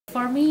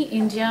For me,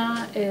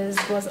 India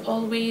was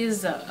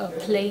always a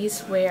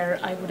place where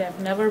I would have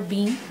never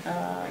been.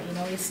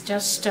 It's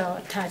just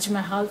Taj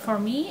Mahal for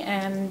me,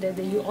 and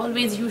they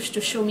always used to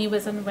show me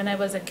when I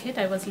was a kid.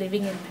 I was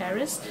living in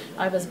Paris.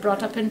 I was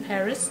brought up in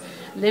Paris,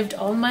 lived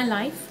all my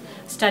life,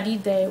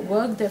 studied there,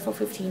 worked there for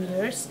 15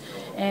 years,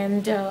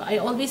 and I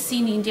always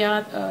seen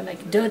India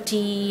like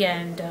dirty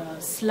and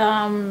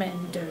slum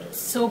and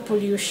so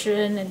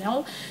pollution and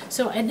all.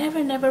 So I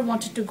never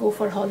wanted to go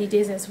for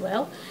holidays as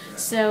well.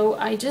 So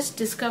I just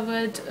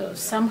discovered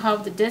somehow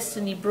the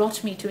destiny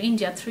brought me to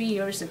India 3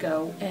 years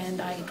ago,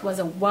 and it was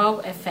a wow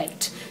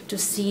effect to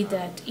see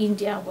that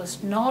India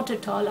was not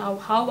at all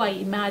how I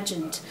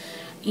imagined.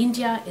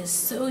 India is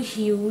so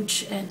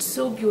huge and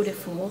so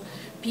beautiful.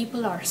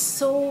 People are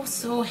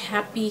so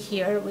happy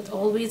here with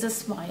always a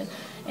smile,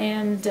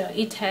 and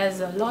it has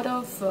a lot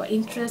of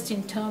interest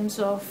in terms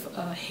of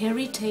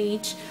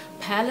heritage,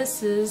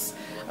 palaces,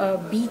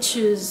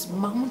 beaches,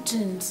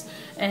 mountains,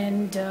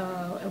 and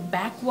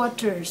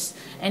backwaters,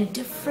 and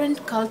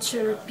different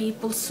culture.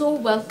 People so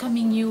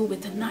welcoming you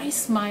with a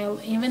nice smile.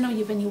 Even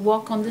when you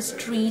walk on the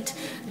street,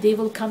 they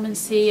will come and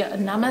say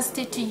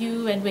namaste to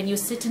you, and when you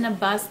sit in a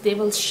bus, they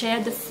will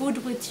share the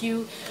food with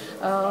you.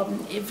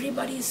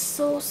 Everybody is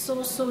so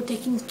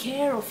taking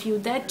care of you.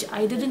 That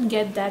I didn't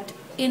get that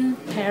in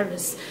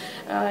Paris.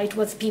 It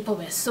was people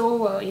were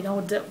so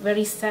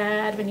very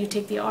sad when you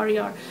take the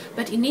RER.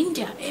 But in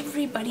India,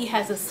 everybody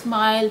has a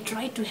smile,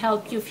 try to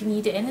help you if you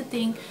need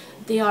anything.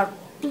 They are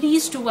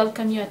pleased to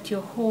welcome you at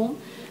your home.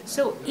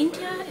 So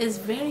India is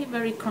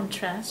very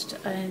contrast,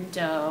 and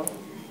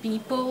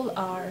people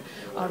are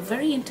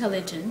very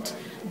intelligent.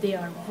 They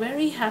are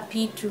very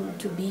happy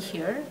to be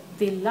here.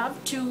 They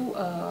love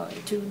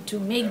to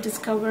make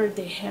discover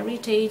their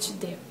heritage.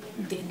 They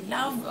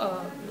love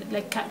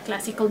like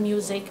classical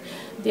music.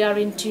 They are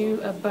into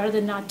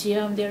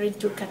Bharatanatyam, they are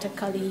into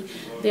Kathakali,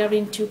 they are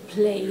into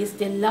plays,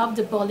 they love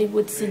the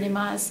Bollywood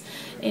cinemas,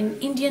 and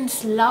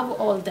Indians love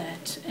all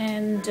that.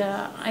 And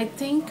I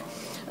think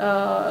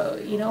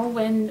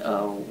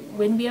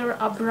when we are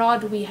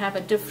abroad, we have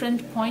a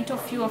different point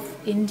of view of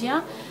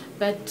India,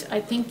 but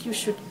I think you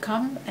should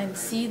come and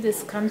see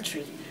this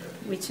country,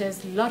 which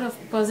has a lot of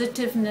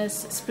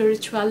positiveness,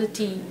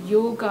 spirituality,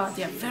 yoga.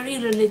 They are very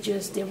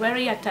religious, they're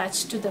very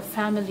attached to the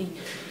family.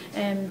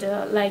 And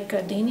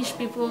Danish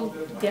people,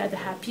 they are the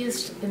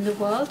happiest in the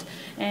world.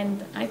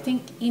 And I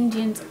think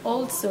Indians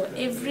also,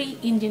 every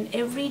Indian,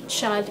 every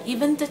child,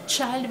 even the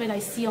child when I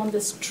see on the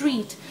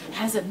street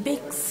has a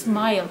big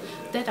smile.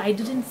 That I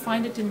didn't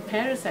find it in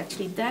Paris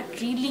actually.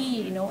 That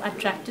really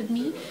attracted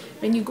me.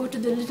 When you go to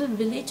the little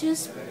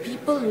villages,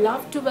 people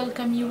love to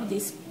welcome you.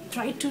 They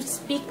try to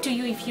speak to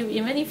you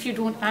even if you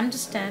don't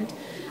understand.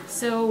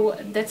 So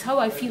that's how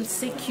I feel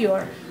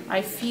secure.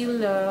 I feel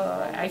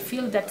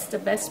that's the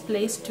best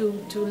place to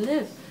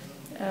live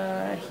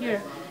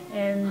here.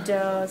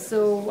 And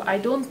so I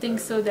don't think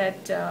so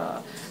that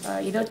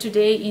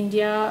today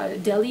India,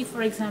 Delhi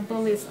for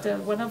example, is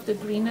one of the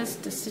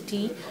greenest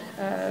city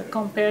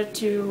compared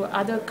to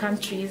other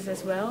countries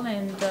as well,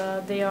 and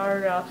they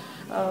are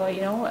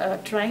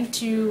trying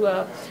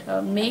to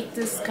make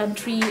this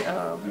country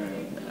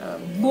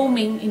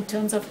booming in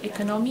terms of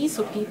economy.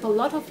 So a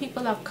lot of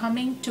people are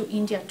coming to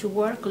India to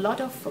work. A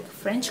lot of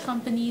French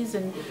companies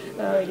and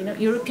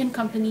European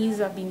companies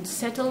have been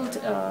settled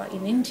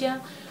in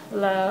India.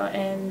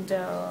 And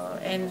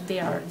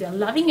they're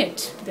loving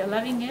it. They're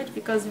loving it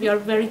because we are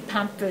very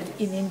pampered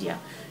in India.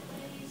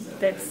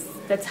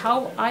 That's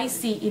how I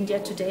see India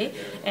today.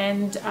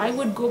 And I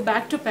would go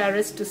back to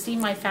Paris to see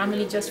my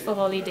family just for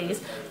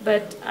holidays,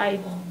 but I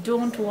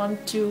don't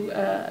want to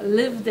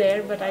live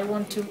there. But I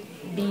want to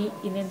be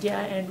in India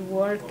and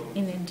work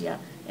in India,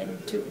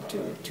 and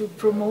to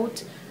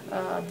promote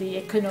the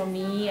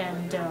economy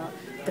and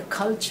the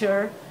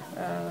culture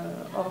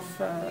of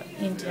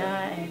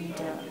India, and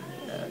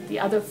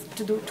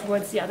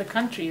towards the other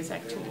countries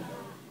actually.